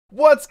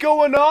What's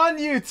going on,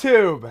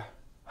 YouTube?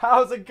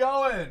 How's it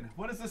going?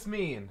 What does this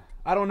mean?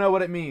 I don't know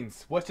what it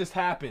means. What just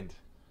happened?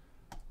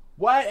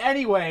 What?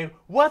 Anyway,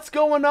 what's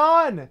going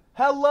on?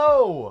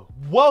 Hello.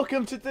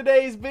 Welcome to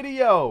today's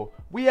video.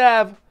 We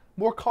have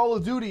more Call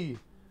of Duty.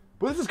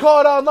 But this is Call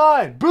It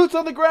Online. Boots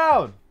on the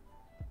ground.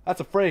 That's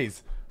a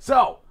phrase.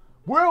 So,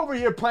 we're over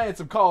here playing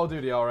some Call of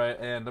Duty, alright?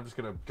 And I'm just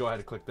going to go ahead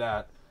and click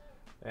that.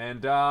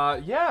 And,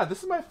 yeah,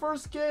 this is my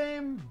first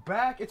game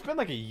back. It's been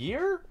like a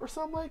year or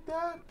something like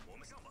that.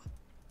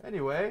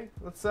 Anyway,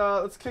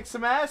 let's kick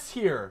some ass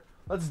here.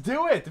 Let's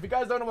do it. If you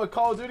guys don't know what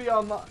Call of Duty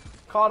Call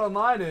It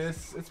Online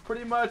is, it's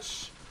pretty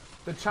much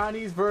the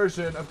Chinese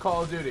version of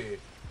Call of Duty,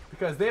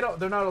 because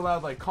they're not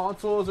allowed like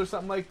consoles or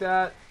something like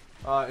that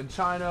in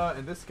China.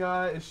 And this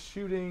guy is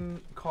shooting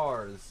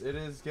cars. It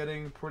is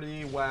getting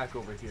pretty whack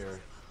over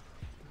here.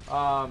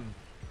 But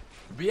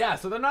yeah,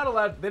 so they're not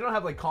allowed. They don't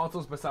have like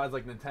consoles besides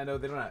like Nintendo.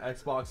 They don't have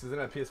Xboxes. They don't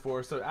have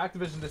PS4. So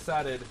Activision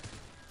decided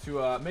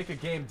to make a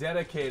game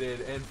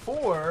dedicated and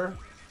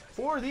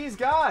for these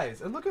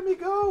guys. And look at me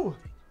go.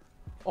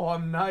 Oh,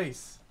 I'm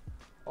nice.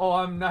 Oh,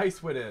 I'm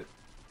nice with it.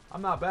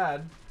 I'm not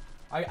bad.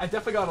 I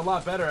definitely got a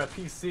lot better at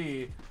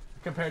PC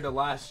compared to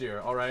last year,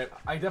 alright?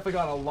 I definitely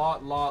got a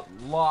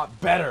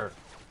lot better.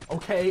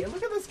 Okay, and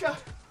look at this guy.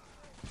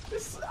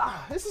 This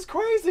is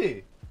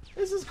crazy.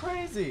 This is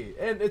crazy.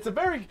 And it's a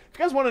very, if you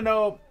guys want to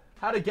know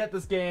how to get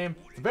this game,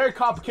 it's a very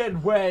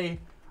complicated way.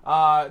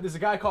 There's a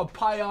guy called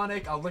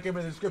Pionic. I'll link him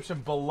in the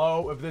description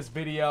below of this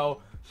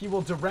video. He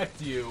will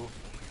direct you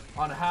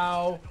on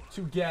how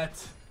to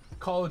get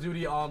Call of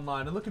Duty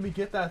Online. And look at me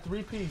get that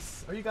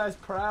 3-piece. Are you guys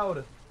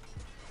proud?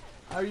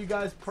 Are you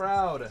guys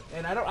proud?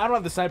 And I don't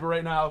have the sniper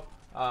right now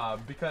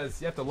because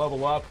you have to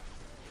level up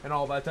and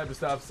all that type of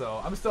stuff.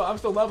 So I'm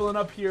still leveling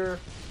up here.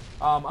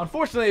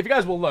 Unfortunately, if you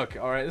guys will look,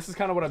 all right, this is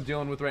kind of what I'm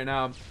dealing with right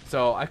now.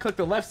 So I click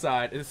the left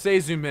side and it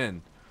says zoom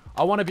in.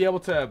 I want to be able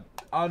to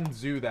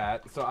undo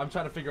that, so I'm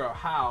trying to figure out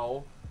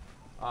how.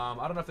 I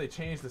don't know if they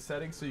changed the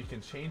settings so you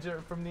can change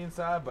it from the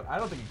inside, but I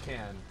don't think you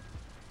can,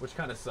 which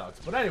kind of sucks.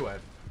 But anyway,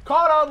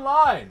 Call It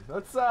Online.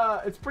 That's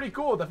it's pretty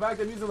cool. The fact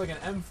that I'm using like an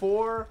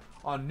M4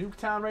 on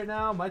Nuketown right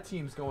now, my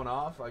team's going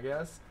off, I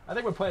guess. I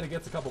think we're playing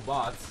against a couple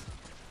bots,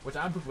 which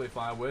I'm perfectly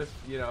fine with.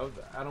 You know,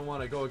 I don't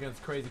want to go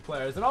against crazy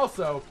players. And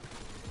also,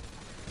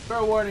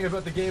 fair warning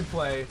about the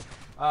gameplay.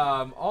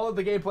 All of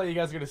the gameplay you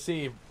guys are gonna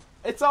see,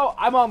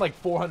 I'm on like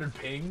 400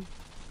 ping.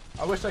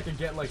 I wish I could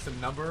get like some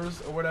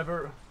numbers or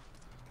whatever.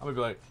 I'm gonna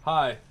be like,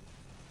 hi,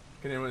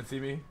 can anyone see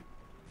me?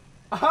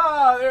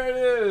 Ah, there it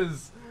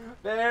is.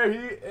 There he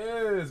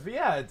is. But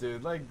yeah,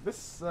 dude, like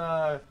this,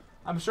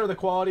 I'm sure the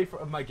quality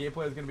of my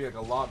gameplay is gonna be like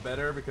a lot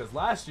better, because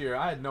last year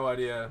I had no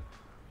idea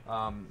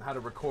how to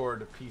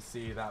record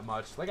PC that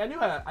much. Like I knew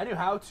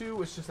how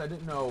to. It's just I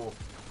didn't know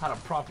how to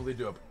properly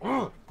do it.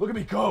 Look at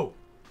me go.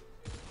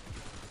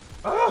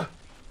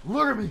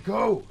 Look at me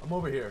go. I'm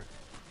over here.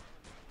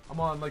 I'm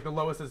on like the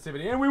lowest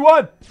sensitivity, and we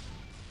won.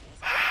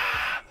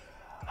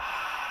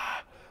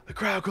 The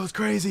crowd goes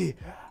crazy.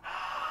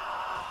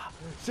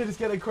 Shit is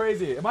getting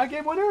crazy. Am I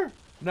game winner?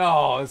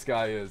 No, this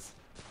guy is.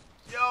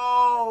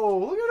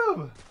 Yo, look at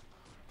him.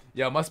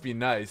 Yo, must be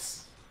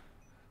nice.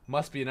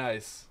 Must be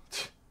nice.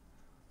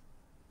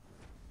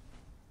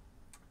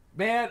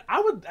 Man,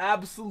 I would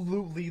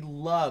absolutely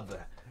love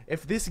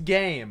if this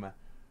game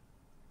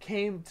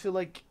came to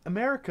like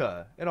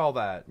America and all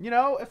that. You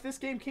know, if this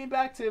game came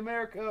back to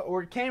America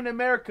or came to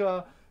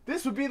America,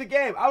 this would be the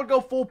game. I would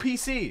go full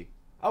PC.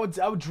 I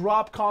would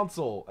drop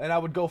console and I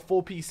would go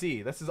full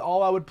PC. This is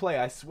all I would play,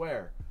 I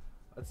swear.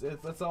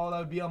 That's all that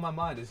would be on my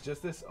mind. It's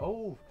just this.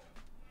 Oh,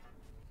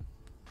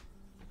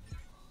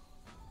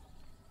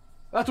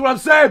 that's what I'm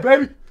saying,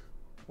 baby.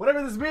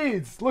 Whatever this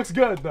means. Looks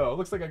good though.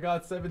 Looks like I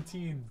got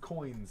 17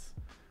 coins,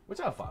 which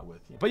I'm fine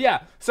with. But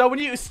yeah, so when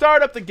you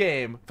start up the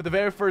game for the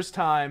very first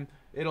time,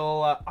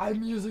 it'll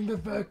I'm using the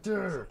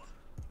vector.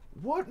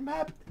 What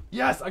map?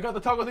 Yes, I got the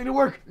toggle thing to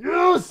work.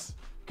 Yes.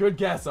 Good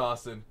guess,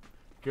 Austin.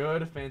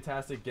 Good,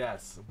 fantastic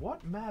guess.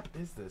 What map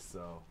is this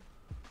though?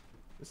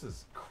 This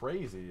is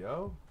crazy,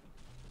 yo.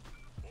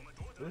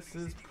 This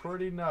is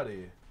pretty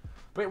nutty.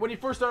 But when you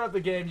first start up the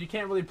game, you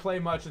can't really play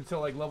much until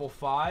like level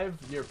 5.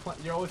 You're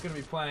always going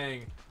to be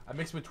playing a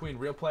mix between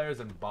real players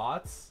and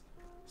bots.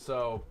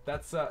 So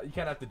that's you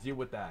kind of have to deal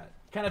with that.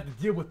 You kind of have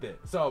to deal with it.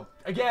 So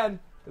again,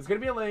 there's going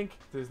to be a link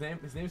to his name.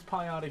 His name's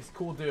Pionic. He's a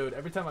cool dude.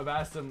 Every time I've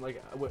asked him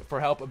like for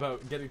help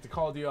about getting to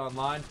Call of Duty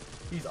Online,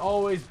 he's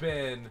always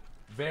been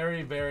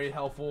very, very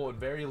helpful and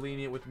very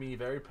lenient with me.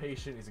 Very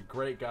patient. He's a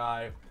great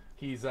guy.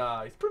 He's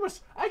pretty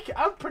much.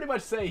 I'd pretty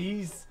much say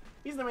he's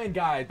the main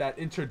guy that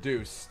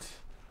introduced.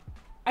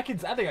 I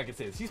think I can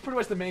say this. He's pretty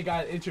much the main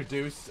guy that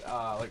introduced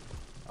Call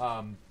It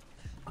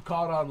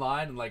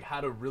Online and like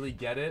how to really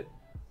get it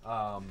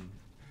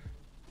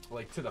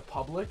like to the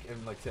public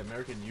and like to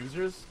American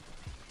users.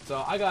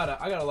 So I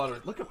got a lot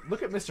of look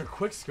at Mr.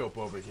 Quickscope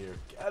over here.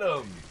 Get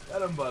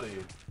him,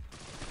 buddy.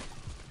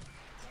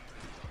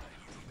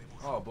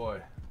 Oh boy,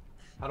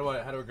 how do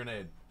I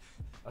grenade?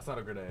 That's not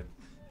a grenade.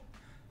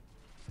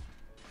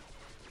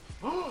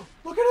 Oh,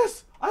 look at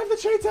this! I have the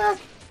chain tag.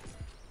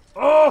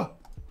 Oh!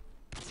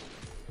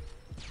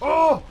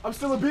 Oh! I'm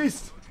still a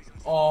beast!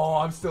 Oh,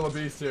 I'm still a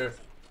beast here.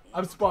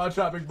 I'm spawn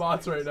trapping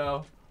bots right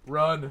now.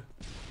 Run.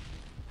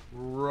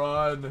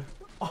 Run.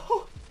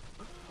 Oh!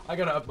 I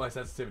gotta up my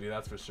sensitivity,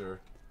 that's for sure.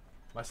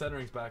 My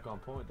centering's back on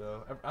point,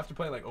 though. After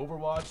playing, like,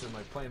 Overwatch and,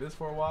 like, playing this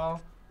for a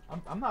while,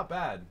 I'm not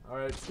bad.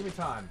 Alright, just give me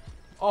time.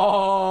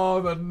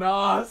 Oh, the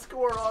Nas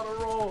score on a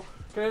roll.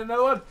 Okay,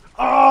 another one.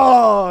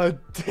 Oh,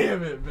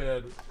 damn it,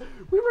 man.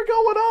 We were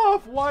going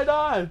off. Why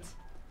not?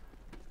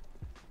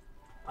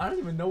 I don't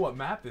even know what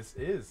map this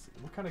is.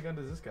 What kind of gun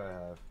does this guy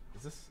have?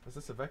 Is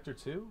this a Vector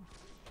 2?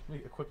 Let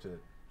me equip it.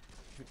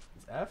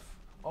 It's F?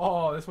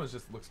 Oh, this one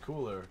just looks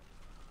cooler.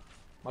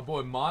 My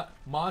boy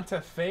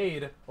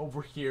Montefade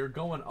over here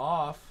going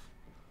off.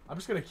 I'm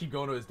just gonna keep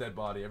going to his dead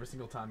body every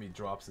single time he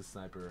drops his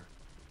sniper.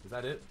 Is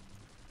that it?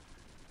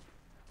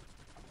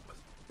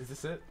 Is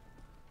this it?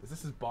 Is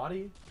this his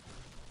body?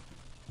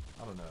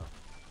 I don't know.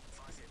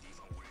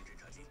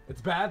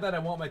 It's bad that I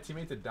want my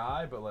teammate to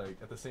die, but like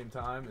at the same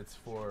time, it's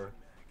for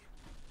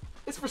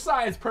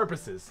science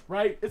purposes,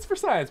 right? It's for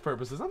science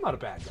purposes. I'm not a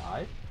bad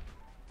guy.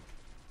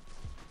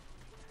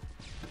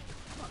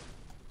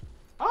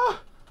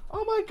 Ah!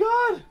 Oh my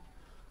god!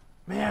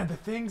 Man, the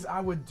things I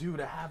would do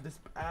to have this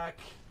back,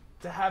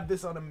 to have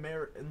this on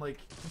and like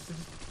just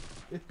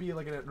it be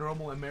like a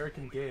normal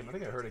American game. I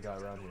think I heard a guy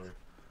around here.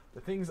 The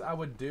things I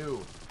would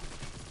do.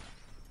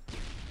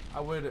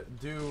 I would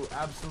do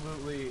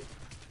absolutely.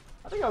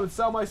 I think I would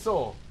sell my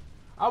soul.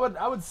 I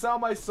would sell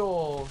my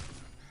soul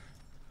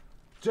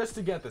just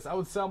to get this. I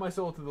would sell my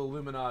soul to the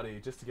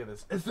Illuminati just to get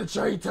this. It's the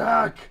chain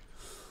tech.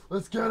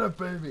 Let's get it,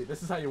 baby.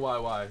 This is how you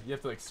YY. You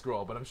have to like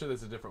scroll, but I'm sure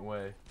there's a different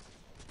way.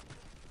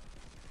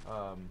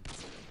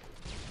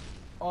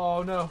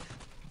 Oh no,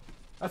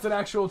 that's an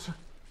actual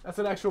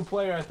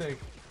player, I think.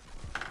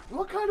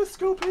 What kind of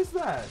scope is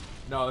that?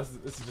 No,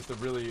 this is just a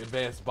really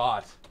advanced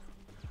bot.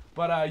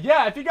 But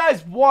yeah, if you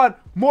guys want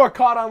more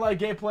COD Online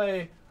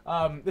gameplay,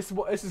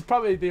 this is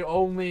probably the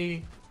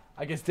only,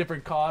 I guess,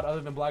 different COD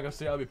other than Black Ops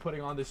 3 I'll be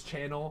putting on this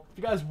channel. If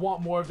you guys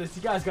want more of this,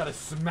 you guys gotta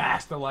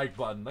smash the like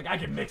button. Like I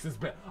can mix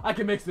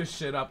this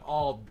shit up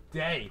all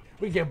day.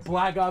 We can get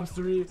Black Ops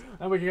 3,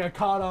 and we can get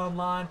COD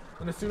Online,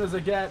 and as soon as I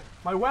get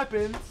my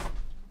weapons,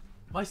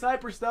 my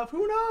sniper stuff,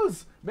 who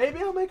knows? Maybe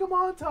I'll make a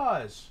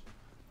montage.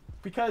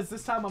 Because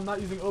this time I'm not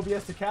using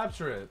OBS to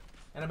capture it,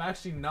 and I'm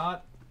actually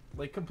not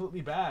like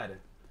completely bad.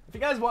 If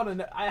you guys want to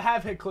know, I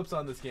have hit clips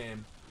on this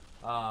game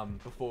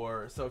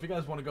before, so if you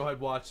guys want to go ahead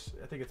and watch,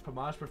 I think it's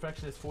Pamaj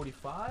Perfectionist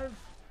 45?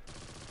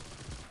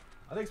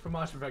 I think it's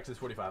Pamaj Perfectionist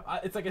 45.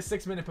 It's like a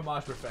 6-minute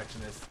Pamaj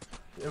Perfectionist.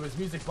 It was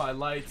music by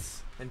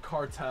Lights and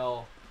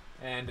Cartel,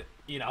 and,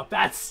 you know,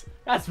 that's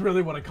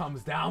really what it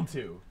comes down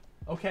to.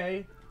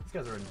 Okay? These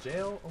guys are in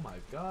jail. Oh my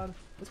god.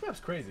 This map's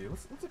crazy.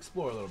 Let's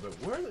explore a little bit.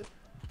 Where are they?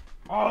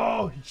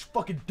 Oh, he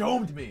fucking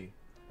domed me.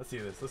 Let's see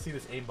this. Let's see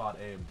this aimbot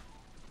aim.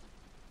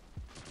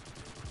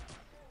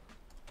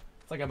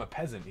 It's like I'm a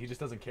peasant. He just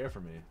doesn't care for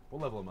me.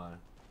 What level am I?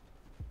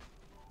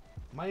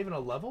 Am I even a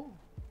level?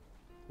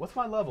 What's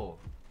my level?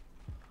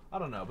 I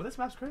don't know, but this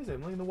map's crazy.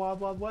 I'm living in the Wild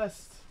Wild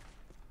West.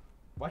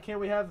 Why can't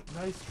we have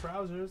nice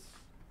trousers?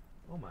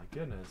 Oh my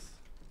goodness.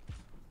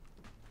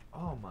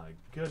 Oh my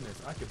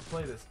goodness. I could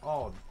play this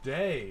all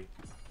day.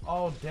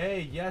 All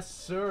day. Yes,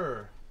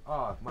 sir.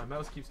 Oh, my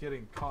mouse keeps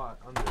getting caught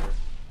under.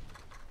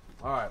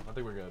 Alright, I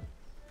think we're good.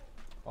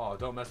 Oh,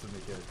 don't mess with me,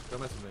 kid. Don't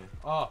mess with me.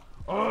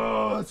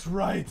 Oh, that's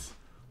right.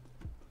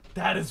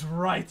 That is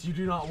right. You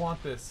do not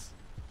want this.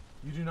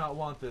 You do not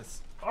want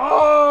this.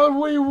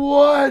 Oh, we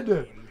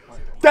won.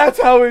 That's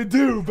how we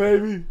do,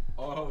 baby.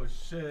 Oh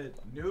shit.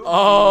 New.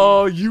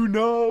 Oh, you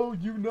know.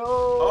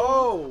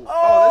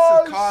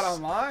 Oh, this is COD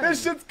Online.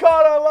 This shit's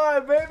COD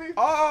Online, baby.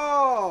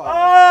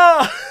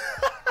 Oh.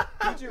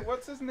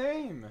 What's his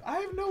name? I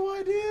have no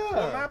idea.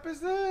 What map is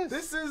this?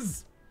 This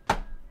is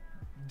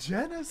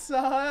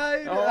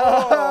Genocide.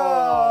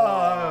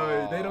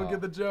 Oh. They don't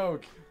get the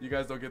joke. You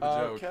guys don't get the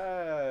joke.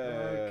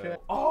 Okay.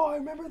 Oh, I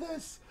remember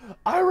this.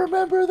 I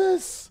remember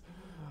this.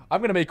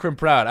 I'm gonna make Crim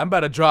proud. I'm about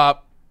to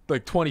drop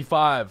like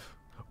 25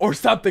 or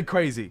something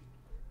crazy.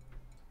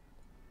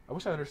 I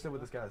wish I understood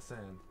what this guy is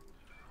saying.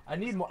 I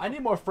need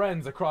more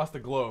friends across the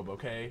globe.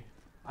 Okay,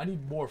 I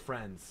need more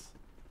friends.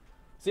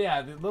 So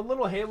yeah, the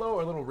little halo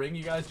or little ring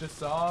you guys just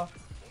saw,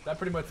 that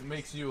pretty much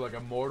makes you like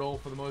immortal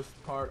for the most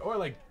part, or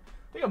like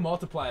I think it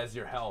multiplies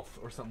your health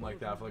or something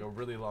like that for like a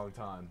really long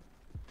time.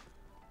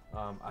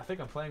 I think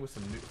I'm playing with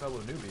some fellow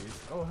newbies.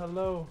 Oh,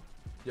 hello.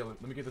 Yeah,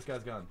 let me get this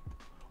guy's gun.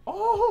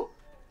 Oh,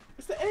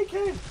 it's the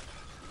AK.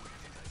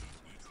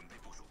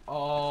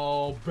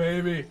 Oh,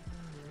 baby.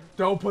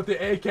 Don't put the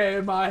AK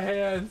in my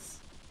hands.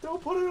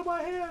 Don't put it in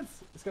my hands.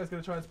 This guy's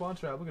gonna try and spawn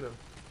trap. Look at him.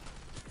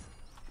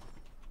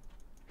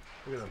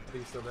 Look at him. I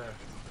think he's still there.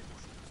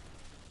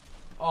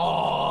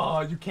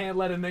 Oh, you can't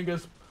let an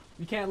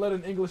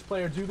English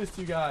player do this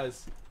to you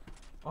guys.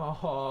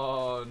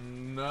 Oh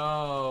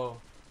no.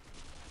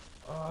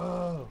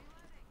 Oh,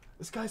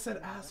 this guy said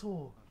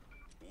asshole.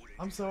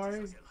 I'm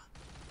sorry.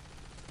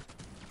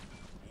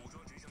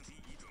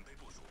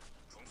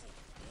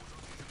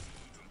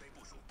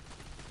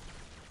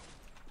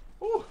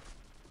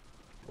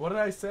 What did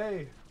I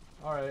say?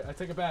 Alright, I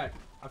take it back.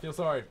 I feel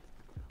sorry.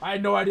 I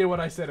had no idea what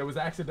I said. It was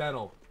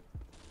accidental.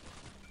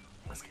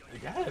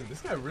 Again, this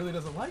guy really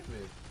doesn't like me.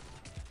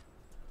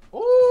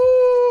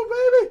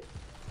 Oh, baby!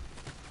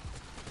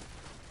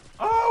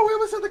 Oh, we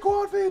almost hit the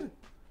quad feed!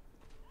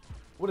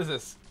 What is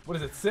this? What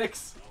is it,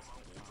 6?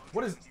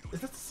 What is this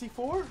the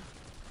C4?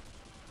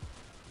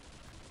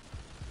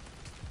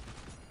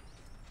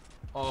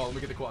 Oh, let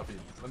me get the quad feed.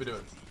 Let me do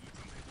it.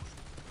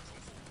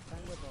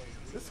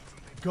 This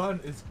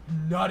gun is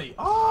nutty.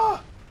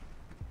 Ah!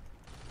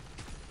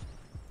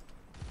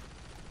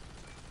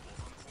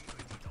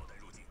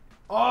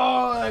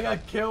 Oh, I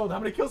got killed. How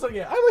many kills did I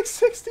get? I have like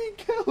 16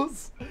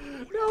 kills.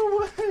 No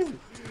way.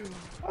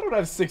 I don't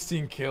have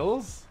 16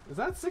 kills. Is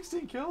that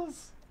 16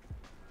 kills?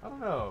 I don't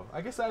know. I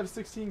guess I have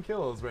 16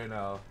 kills right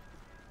now.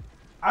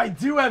 I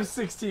do have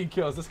 16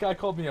 kills. This guy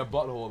called me a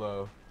butthole,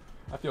 though.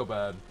 I feel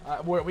bad.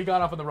 We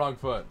got off on the wrong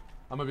foot.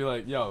 I'm gonna be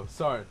like, yo,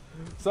 sorry.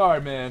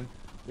 Sorry, man.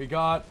 We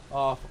got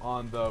off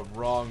on the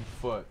wrong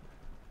foot.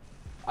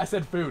 I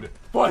said food.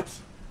 Foot!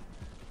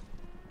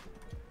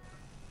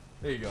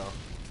 There you go.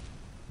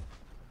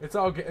 It's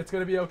all good. It's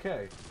gonna be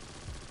okay.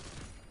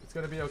 It's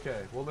gonna be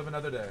okay. We'll live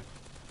another day.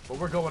 But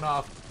we're going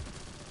off.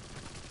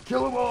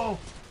 Kill them all!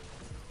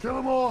 Kill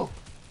them all!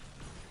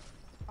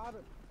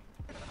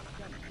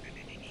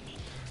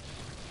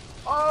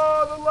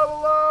 Oh, the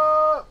level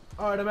up!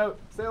 Alright, I'm out.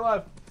 Stay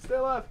alive. Stay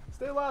alive.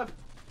 Stay alive.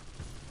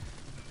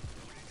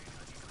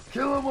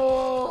 Kill them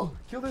all!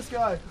 Kill this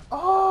guy.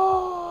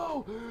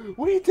 Oh!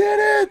 We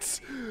did it!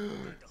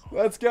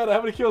 Let's get it. How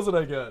many kills did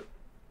I get?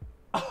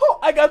 Oh,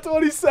 I got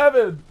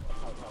 27!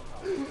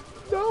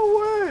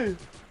 No way!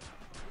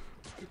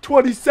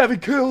 27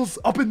 kills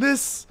up in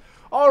this.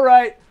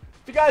 Alright.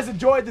 If you guys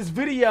enjoyed this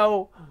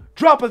video,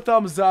 drop a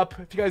thumbs up.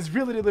 If you guys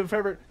really did leave a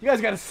favorite, you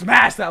guys gotta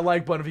smash that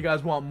like button if you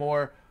guys want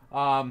more.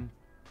 And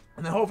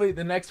then hopefully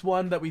the next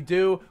one that we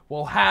do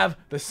will have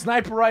the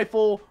sniper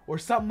rifle or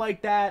something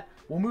like that.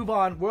 We'll move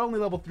on. We're only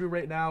level 3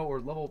 right now,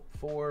 or level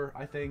 4,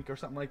 I think, or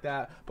something like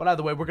that. But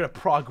either way, we're gonna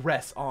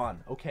progress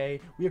on.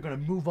 Okay, we are gonna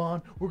move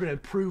on. We're gonna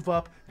improve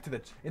up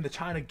in the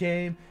China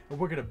game, and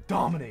we're gonna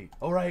dominate.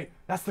 All right,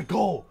 that's the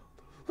goal.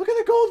 Look at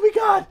the gold we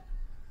got.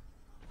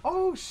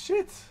 Oh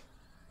shit.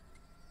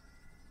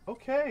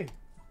 Okay.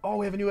 Oh,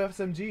 we have a new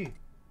SMG.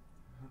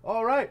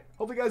 All right.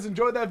 Hope you guys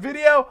enjoyed that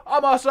video.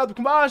 I'm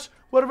Pamaj.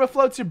 Whatever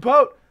floats your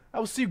boat. I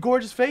will see you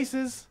gorgeous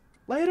faces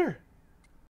later.